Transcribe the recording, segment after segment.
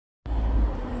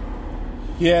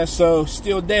Yeah, so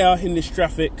still there in this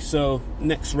traffic. So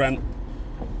next rant,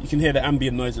 you can hear the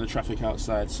ambient noise of the traffic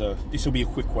outside. So this will be a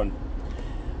quick one.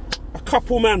 A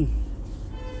couple, man,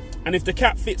 and if the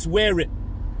cap fits, wear it.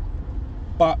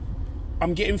 But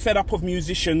I'm getting fed up of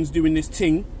musicians doing this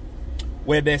thing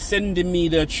where they're sending me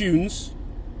their tunes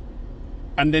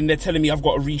and then they're telling me I've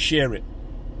got to reshare it,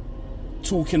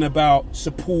 talking about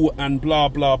support and blah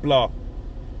blah blah.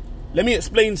 Let me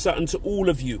explain something to all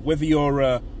of you, whether you're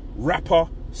a rapper,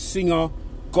 singer,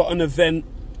 got an event,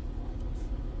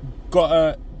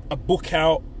 got a book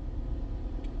out,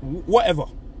 whatever,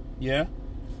 yeah?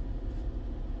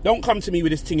 Don't come to me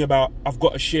with this thing about I've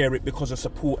got to share it because of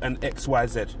support and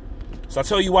XYZ. So I'll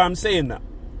tell you why I'm saying that.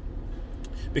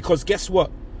 Because guess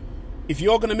what? If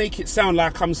you're going to make it sound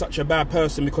like I'm such a bad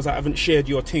person because I haven't shared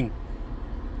your thing,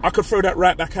 I could throw that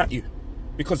right back at you.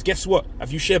 Because guess what?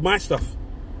 Have you shared my stuff?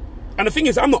 And the thing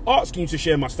is, I'm not asking you to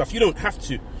share my stuff. You don't have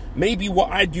to. Maybe what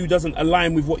I do doesn't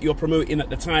align with what you're promoting at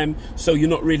the time, so you're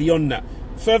not really on that.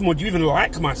 Furthermore, do you even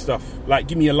like my stuff? Like,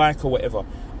 give me a like or whatever.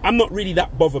 I'm not really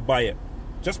that bothered by it.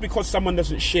 Just because someone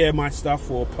doesn't share my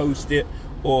stuff or post it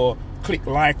or click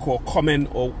like or comment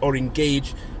or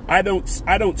engage, I don't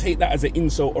take that as an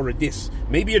insult or a diss.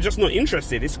 Maybe you're just not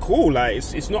interested. It's cool. Like,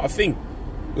 it's not a thing.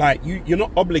 Like, you're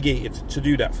not obligated to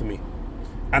do that for me.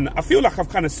 And I feel like I've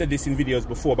kind of said this in videos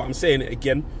before, but I'm saying it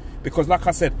again. Because like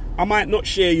I said, I might not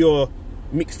share your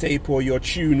mixtape or your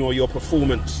tune or your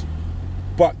performance.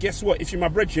 But guess what? If you're my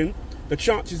brethren, the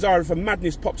chances are if a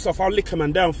madness pops off, I'll lick a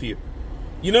man down for you.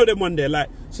 You know them one day, like,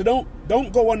 so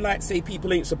don't go on like say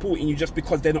people ain't supporting you just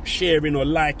because they're not sharing or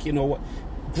liking or what.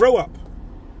 Grow up.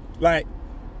 Like,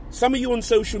 some of you on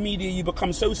social media, you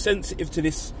become so sensitive to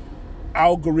this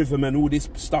algorithm and all this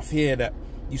stuff here that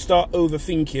you start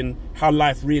overthinking how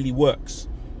life really works.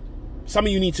 Some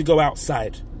of you need to go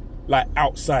outside, like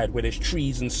outside where there's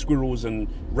trees and squirrels and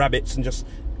rabbits, and just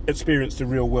experience the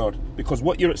real world. Because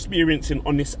what you're experiencing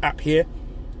on this app here,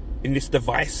 in this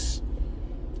device,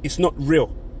 it's not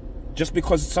real. Just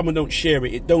because someone don't share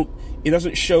it, it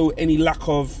doesn't show any lack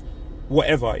of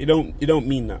whatever. It don't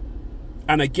mean that.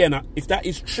 And again, if that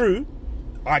is true,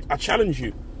 I challenge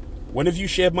you. When have you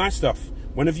shared my stuff?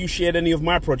 When have you shared any of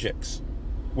my projects?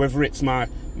 Whether it's my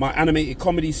animated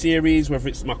comedy series, whether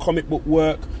it's my comic book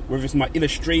work, whether it's my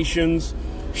illustrations.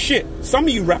 Shit, some of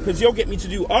you rappers, you'll get me to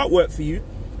do artwork for you,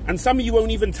 and some of you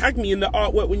won't even tag me in the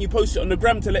artwork when you post it on the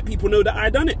gram to let people know that I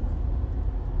done it.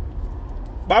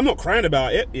 But I'm not crying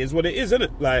about it. It is what it is, isn't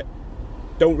it? Like,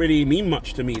 don't really mean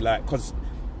much to me, like, because,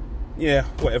 yeah,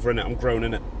 whatever, innit? I'm grown,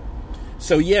 innit?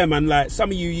 So, yeah, man, like,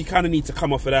 some of you kind of need to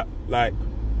come off of that. Like,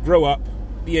 grow up,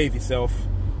 behave yourself,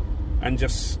 and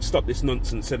just stop this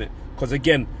nonsense, innit? Because,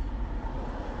 again,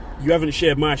 you haven't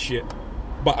shared my shit,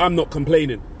 but I'm not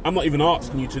complaining. I'm not even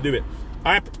asking you to do it.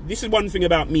 This is one thing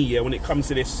about me, yeah, when it comes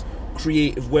to this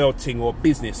creative world thing or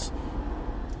business.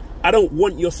 I don't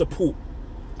want your support.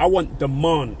 I want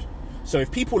demand. So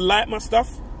if people like my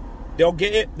stuff, they'll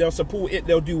get it, they'll support it,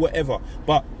 they'll do whatever.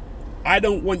 But I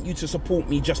don't want you to support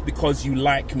me just because you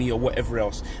like me or whatever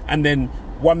else. And then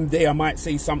one day I might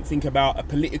say something about a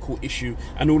political issue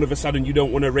and all of a sudden you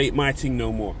don't want to rate my thing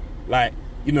no more. Like,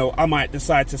 you know, I might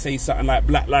decide to say something like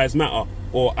Black Lives Matter,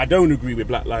 or I don't agree with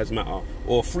Black Lives Matter,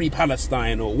 or Free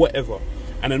Palestine, or whatever.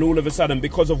 And then all of a sudden,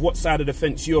 because of what side of the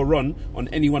fence you're on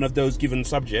any one of those given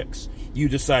subjects, you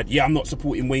decide, yeah, I'm not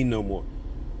supporting Wayne no more.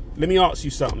 Let me ask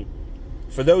you something.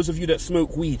 For those of you that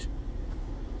smoke weed,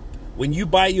 when you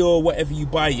buy your whatever you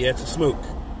buy, yeah, to smoke,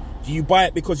 do you buy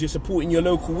it because you're supporting your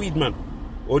local weed man?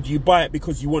 Or do you buy it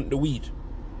because you want the weed?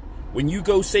 When you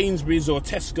go Sainsbury's or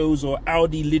Tesco's or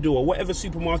Aldi, Lidl or whatever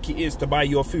supermarket it is to buy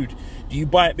your food, do you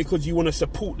buy it because you want to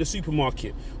support the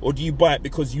supermarket? Or do you buy it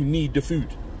because you need the food?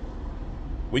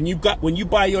 When you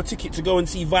buy your ticket to go and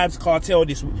see Vybz Kartel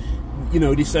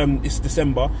this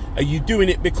December, are you doing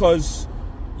it because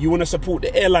you want to support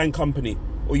the airline company,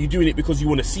 or are you doing it because you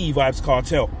want to see Vybz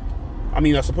Kartel? I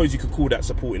mean, I suppose you could call that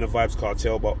supporting a Vybz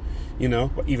Kartel, but you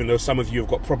know, but even though some of you have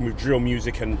got problem with drill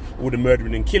music and all the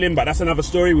murdering and killing, but that's another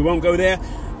story. We won't go there.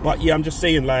 But yeah, I'm just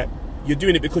saying, like, you're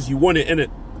doing it because you want it,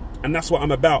 innit? And that's what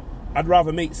I'm about. I'd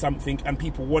rather make something and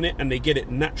people want it and they get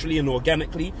it naturally and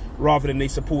organically, rather than they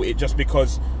support it just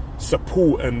because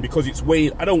support and because it's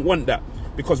Wayne. I don't want that,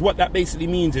 because what that basically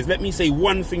means is, let me say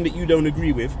one thing that you don't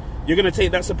agree with, you're going to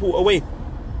take that support away.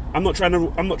 I'm not trying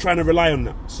to rely on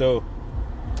that. So,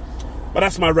 but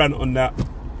that's my rant on that.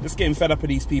 Just getting fed up of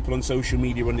these people on social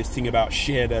media on this thing about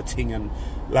share their thing and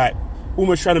like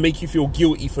almost trying to make you feel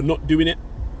guilty for not doing it.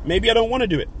 Maybe I don't want to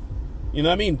do it. You know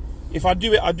what I mean? If I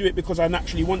do it because I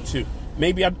naturally want to.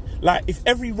 Maybe I'd like if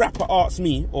every rapper asks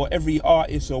me, or every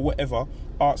artist or whatever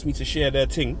asks me to share their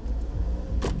thing,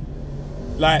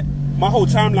 like my whole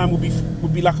timeline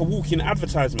would be like a walking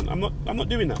advertisement. I'm not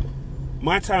doing that.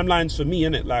 My timeline's for me,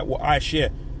 innit? Like what I share.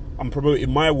 I'm promoting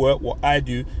my work, what I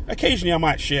do. Occasionally I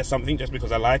might share something just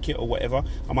because I like it or whatever.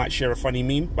 I might share a funny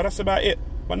meme, but that's about it.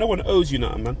 But no one owes you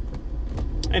nothing, man.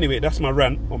 Anyway, that's my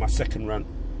rant, or my second rant.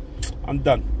 I'm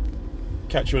done.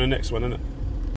 Catch you on the next one, innit?